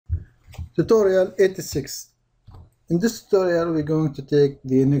Tutorial 86. In this tutorial we're going to take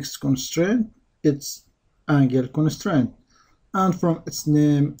the next constraint, its angle constraint, and from its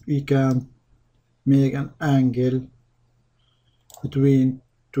name we can make an angle between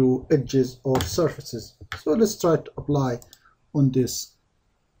two edges or surfaces. So let's try to apply on this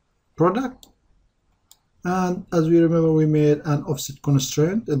product. And as we remember, we made an offset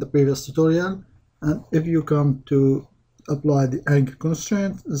constraint in the previous tutorial, and if you come to apply the angle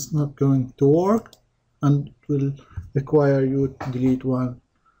constraint, it's not going to work and it will require you to delete one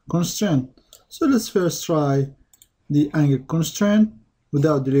constraint. So let's first try the angle constraint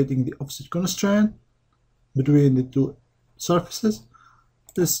without deleting the offset constraint between the two surfaces.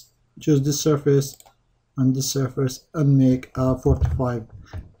 Let's choose this surface and this surface and make a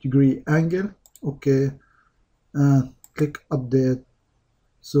 45-degree angle. Okay, and click update.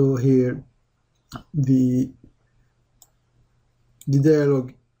 So here the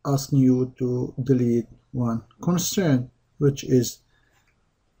dialog asking you to delete one constraint, which is,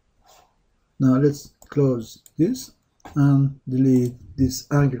 now let's close this and delete this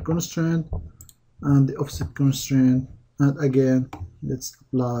angle constraint and the offset constraint, and again let's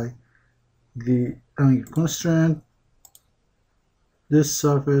apply the angle constraint, this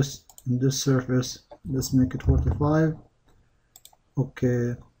surface and this surface. Let's make it 45.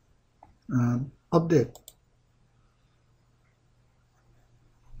 Okay, and update.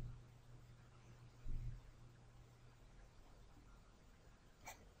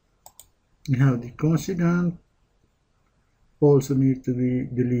 You have the coincident also need to be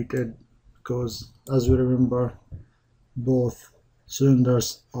deleted because, as we remember, both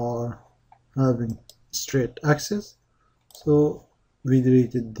cylinders are having straight axis. So we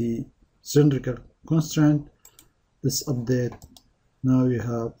deleted the cylindrical constraint. Let's update. Now you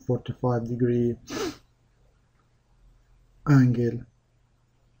have 45-degree angle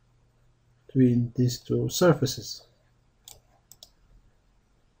between these two surfaces.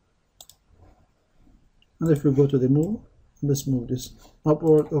 And if we go to the move, let's move this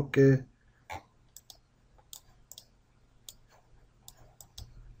upward. Okay,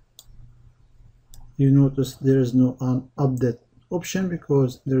 you notice there is no an update option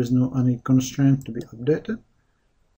because there is no any constraint to be updated.